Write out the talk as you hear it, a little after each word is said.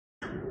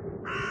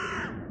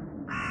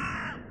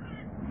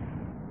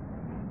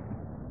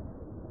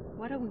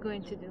What are we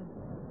going to do?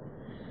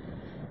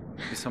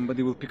 Maybe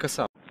somebody will pick us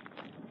up.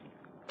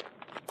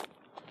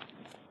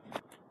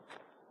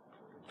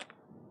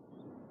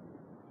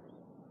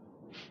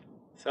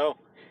 So,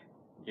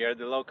 you're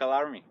the local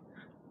army.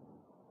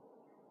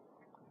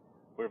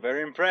 We're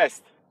very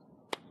impressed.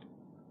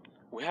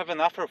 We have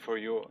an offer for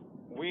you.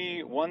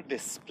 We want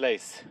this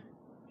place.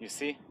 You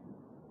see?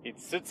 It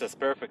suits us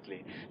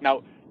perfectly.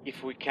 Now,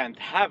 if we can't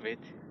have it,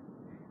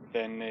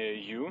 then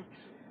you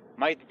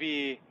might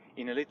be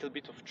in a little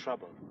bit of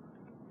trouble.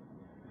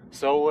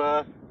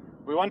 So,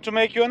 we want to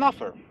make you an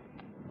offer.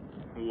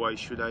 Why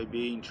should I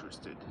be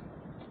interested?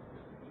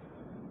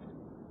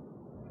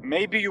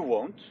 Maybe you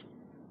won't,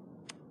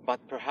 but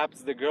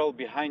perhaps the girl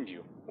behind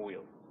you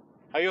will.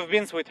 How you've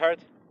been, sweetheart?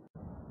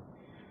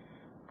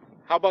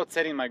 How about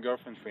setting my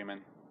girlfriend,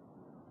 Freeman?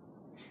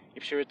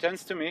 If she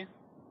returns to me,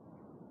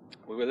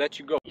 we will let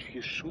you go. If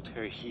you shoot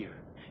her here,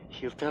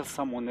 he'll tell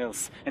someone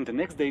else, and the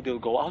next day they'll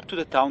go out to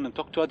the town and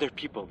talk to other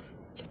people.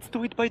 Let's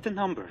do it by the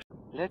numbers.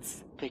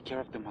 Let's take care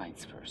of the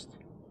mines first.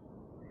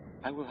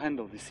 I will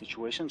handle this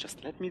situation,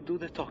 just let me do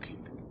the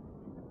talking.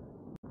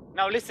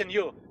 Now listen,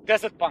 you,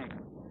 desert punk.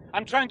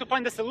 I'm trying to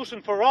find a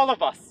solution for all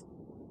of us.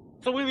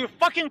 So will you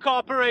fucking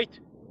cooperate?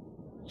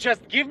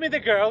 Just give me the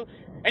girl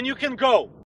and you can go.